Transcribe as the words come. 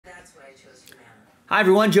Hi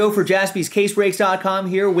everyone, Joe for JaspysCaseBreaks.com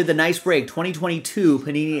here with a nice break. 2022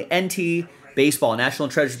 Panini NT Baseball, National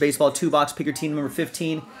Treasures Baseball 2-box, pick your team number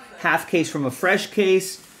 15. Half case from a fresh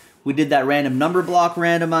case. We did that random number block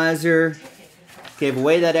randomizer. Gave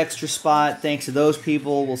away that extra spot. Thanks to those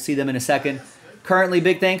people. We'll see them in a second. Currently,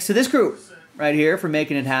 big thanks to this group right here for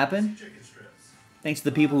making it happen. Thanks to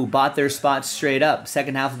the people who bought their spots straight up.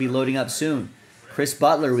 Second half will be loading up soon. Chris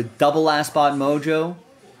Butler with double last spot mojo.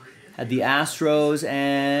 Had the Astros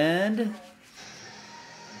and...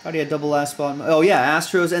 Thought he had double last spot. Oh yeah,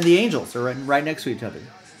 Astros and the Angels are right next to each other.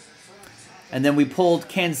 And then we pulled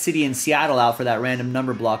Kansas City and Seattle out for that random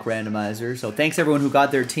number block randomizer. So thanks everyone who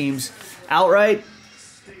got their teams outright.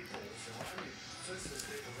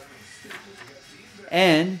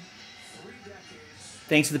 And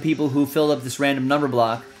thanks to the people who filled up this random number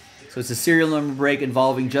block. So it's a serial number break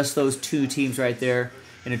involving just those two teams right there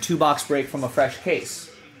in a 2-box break from a fresh case.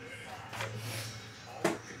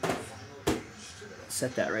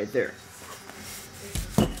 Set that right there.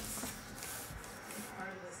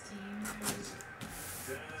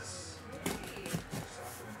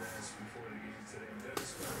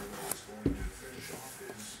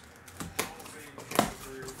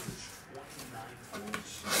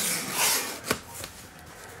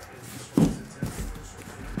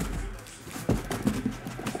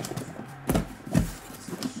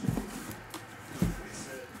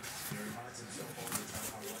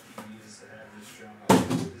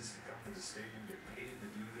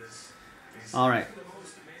 All right,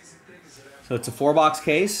 so it's a 4-box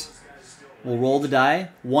case. We'll roll the die.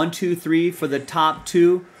 1, 2, 3 for the top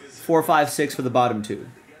 2, 4, 5, 6 for the bottom 2.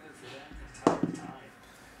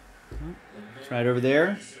 It's right over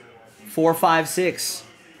there. 4, 5, 6.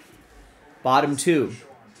 Bottom 2.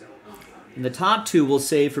 And the top 2 we'll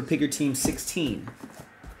save for pick your team 16.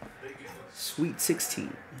 Sweet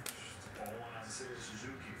 16.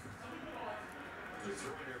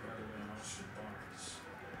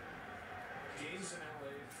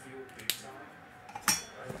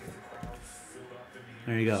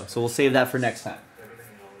 There you go. So we'll save that for next time.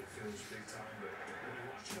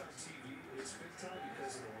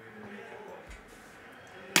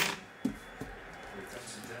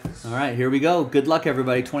 All right, here we go. Good luck,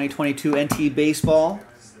 everybody. 2022 NT Baseball.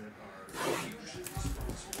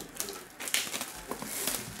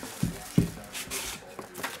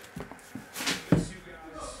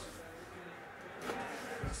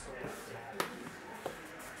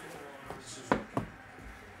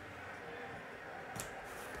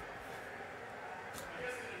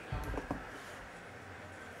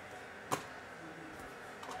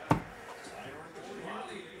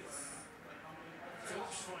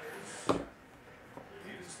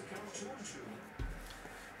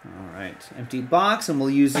 All right, empty box, and we'll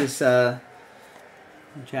use this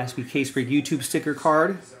Jaspy Case Break YouTube sticker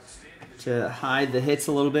card to hide the hits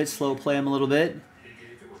a little bit, slow play them a little bit.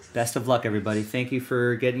 Best of luck, everybody. Thank you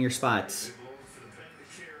for getting your spots.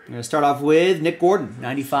 I'm going to start off with Nick Gordon,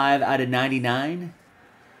 95 out of 99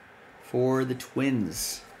 for the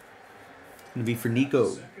Twins. It's going to be for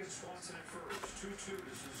Nico.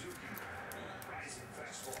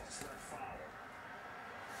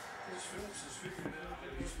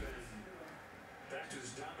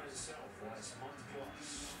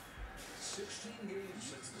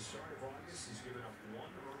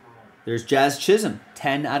 There's Jazz Chisholm,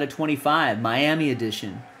 10 out of 25, Miami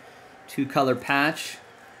edition. 2-color patch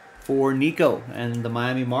for Nico and the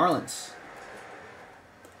Miami Marlins.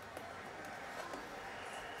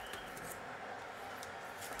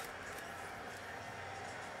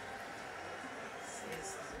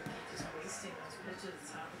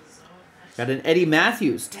 Got an Eddie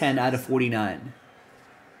Matthews, 10 out of 49.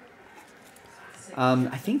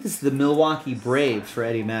 I think this is the Milwaukee Braves for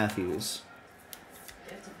Eddie Matthews.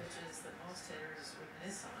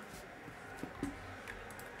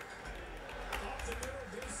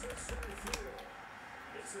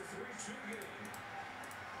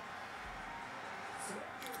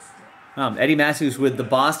 Eddie Matthews with the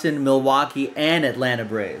Boston, Milwaukee, and Atlanta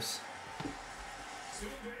Braves.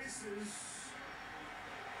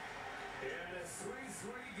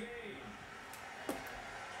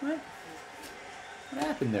 What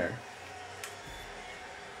happened there?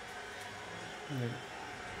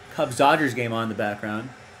 Cubs-Dodgers game on in the background.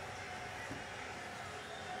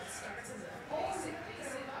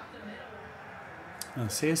 Oh,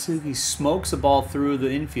 Seiya smokes a ball through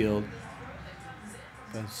the infield.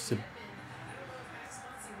 That's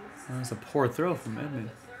a poor throw from Edmund.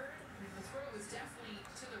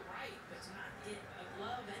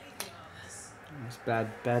 That's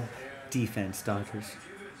bad defense, Dodgers.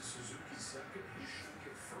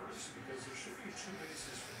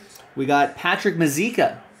 We got Patrick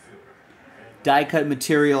Mazeika. Die cut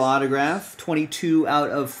material autograph. 22 out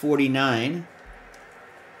of 49.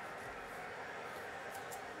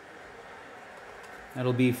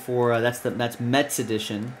 That'll be for that's Mets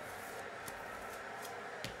edition.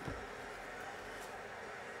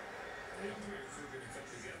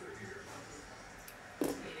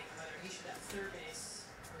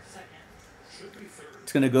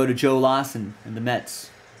 It's going to go to Joe Lawson and the Mets.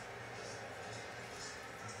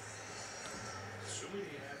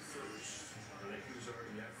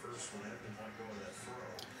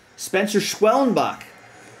 Spencer Schwellenbach,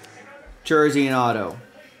 jersey and auto.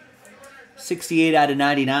 68 out of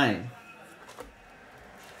 99.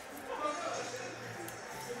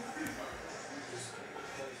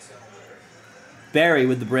 Barry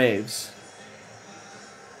with the Braves.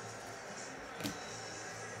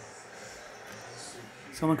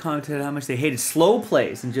 Someone commented how much they hated slow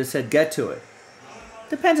plays and just said get to it.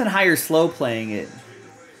 Depends on how you're slow playing it.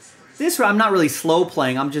 This I'm not really slow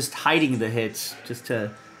playing. I'm just hiding the hits just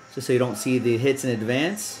so you don't see the hits in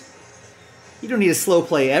advance. You don't need to slow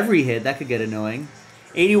play every hit. That could get annoying.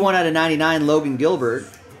 81 out of 99, Logan Gilbert.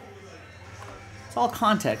 It's all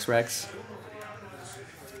context, Rex.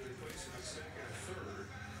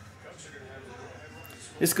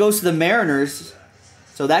 This goes to the Mariners.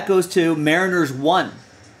 So that goes to Mariners 1.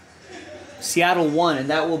 Seattle 1, and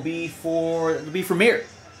that will be for Mir.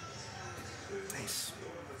 Nice.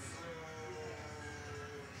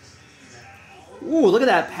 Ooh, look at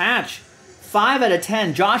that patch. 5 out of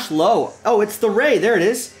 10, Josh Lowe. Oh, it's the Ray. There it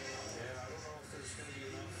is.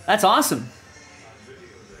 That's awesome.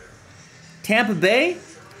 Tampa Bay,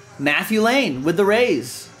 Matthew Lane with the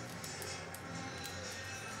Rays.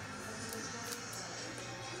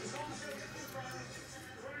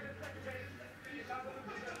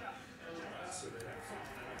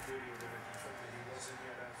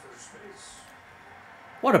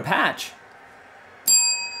 What a patch.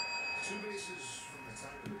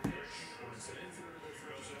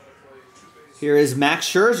 Here is Max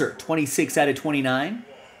Scherzer, 26 out of 29.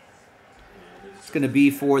 It's going to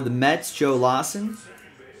be for the Mets, Joe Lawson.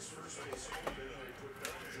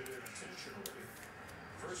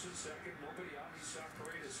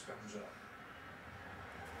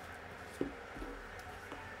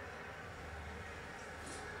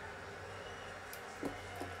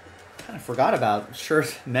 I forgot about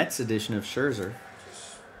Mets edition of Scherzer.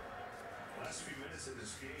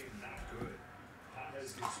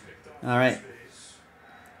 All right.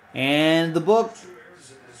 And the book,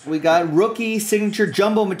 we got rookie signature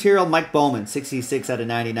jumbo material Mike Bowman, 66 out of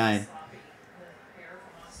 99.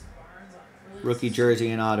 Rookie jersey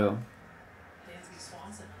and auto.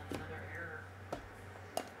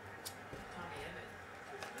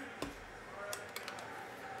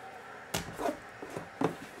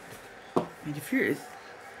 And if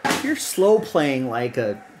you're slow playing like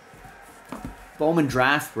a Bowman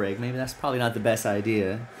draft break, maybe that's probably not the best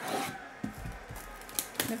idea.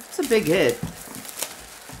 If it's a big hit,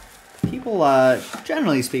 people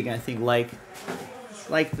generally speaking, I think like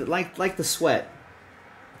the sweat.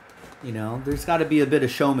 You know, there's got to be a bit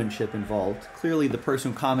of showmanship involved. Clearly, the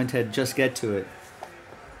person who commented "just get to it"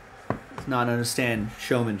 does not understand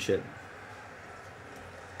showmanship.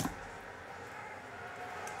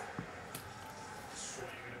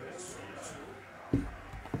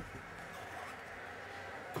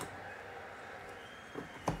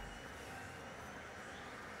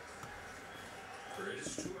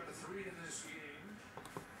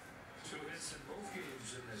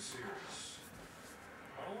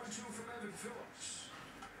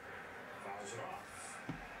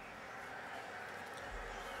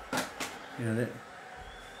 You know,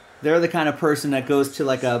 they're the kind of person that goes to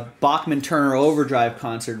like a Bachman Turner Overdrive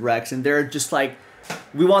concert, Rex, and they're just like,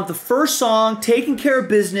 we want the first song, taking care of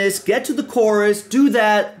business, get to the chorus, do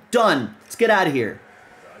that, done. Let's get out of here.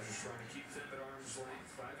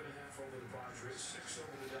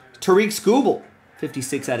 Tariq Skubal,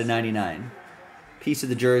 56 out of 99. Piece of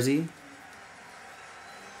the jersey.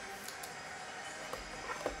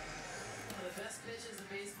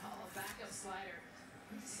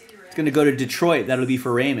 It's going to go to Detroit. That'll be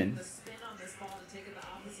for Raymond.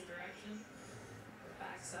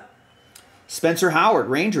 Spencer Howard,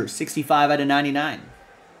 Rangers, 65 out of 99.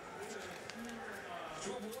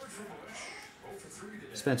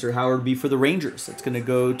 Spencer Howard will be for the Rangers. That's going to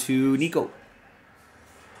go to Nico.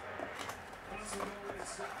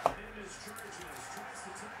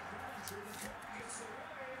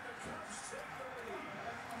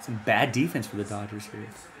 Some bad defense for the Dodgers here.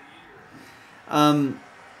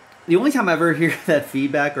 The only time I ever hear that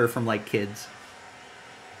feedback are from like kids.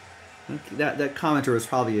 That commenter was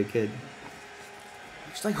probably a kid.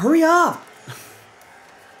 She's like, hurry up!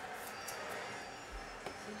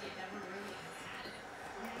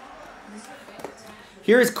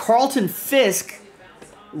 Here is Carlton Fisk,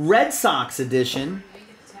 Red Sox edition.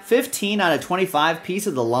 15 out of 25, piece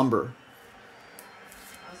of the lumber.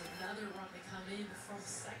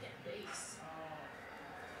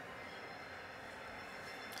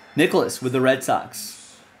 Nicholas with the Red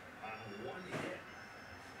Sox.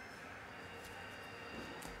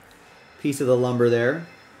 Piece of the lumber there.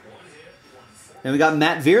 Then we got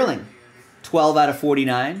Matt Vierling, 12 out of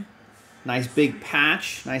 49. Nice big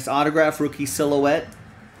patch, nice autograph, rookie silhouette.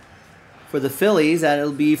 For the Phillies,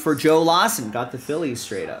 that'll be for Joe Lawson. Got the Phillies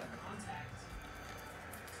straight up.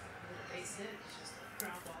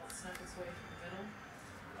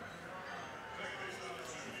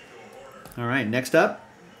 All right, next up.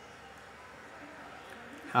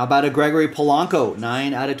 How about a Gregory Polanco,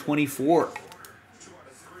 9 out of 24.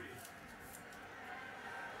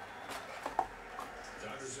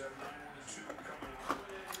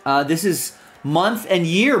 This is month and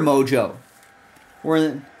year mojo. We're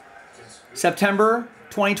in September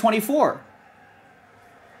 2024.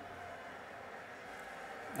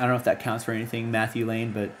 I don't know if that counts for anything, Matthew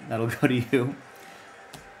Lane, but that'll go to you.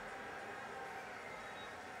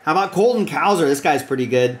 How about Colton Cowser? This guy's pretty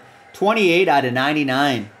good. 28 out of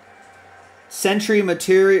 99. Century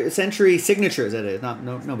Signatures, that is.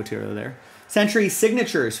 No material there. Century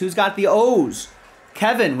Signatures. Who's got the O's?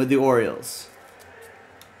 Kevin with the Orioles.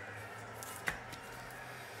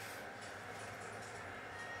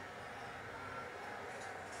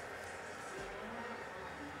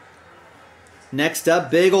 Next up,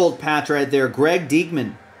 big old patch right there. Greg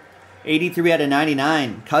Diekman. 83 out of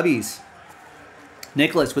 99. Cubbies.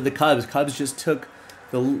 Nicholas with the Cubs. Cubs just took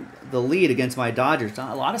the lead against my Dodgers.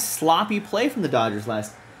 A lot of sloppy play from the Dodgers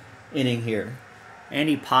last inning here.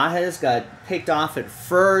 Andy Pages got picked off at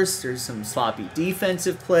first. There's some sloppy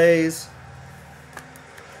defensive plays.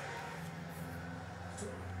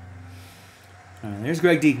 All right, there's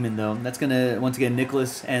Greg Diekman, though. That's going to, once again,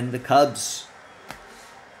 Nicholas and the Cubs.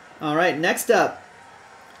 All right, next up,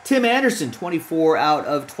 Tim Anderson, 24 out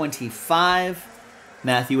of 25.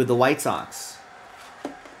 Matthew with the White Sox.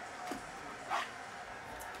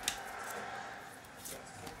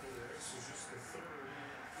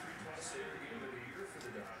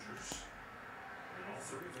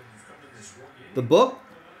 The book,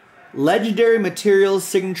 Legendary Materials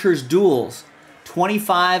Signatures Duels,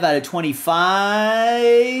 25 out of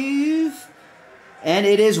 25. And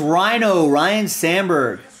it is Rhino, Ryan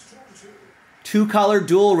Sandberg. Two-color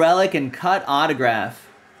dual relic and cut autograph.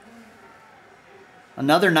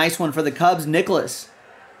 Another nice one for the Cubs, Nicholas.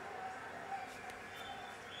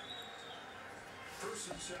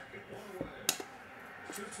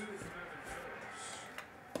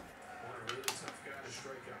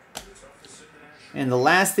 And the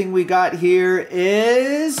last thing we got here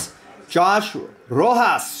is Josh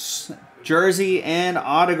Rojas, jersey and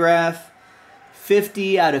autograph,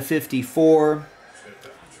 50 out of 54.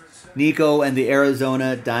 Nico and the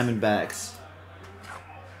Arizona Diamondbacks.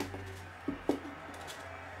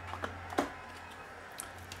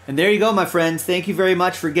 And there you go, my friends. Thank you very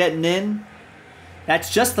much for getting in.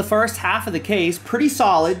 That's just the first half of the case. Pretty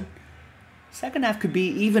solid. Second half could be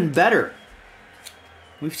even better.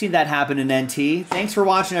 We've seen that happen in NT. Thanks for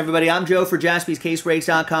watching, everybody. I'm Joe for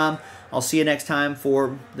JaspysCaseBreaks.com. I'll see you next time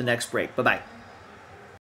for the next break. Bye-bye.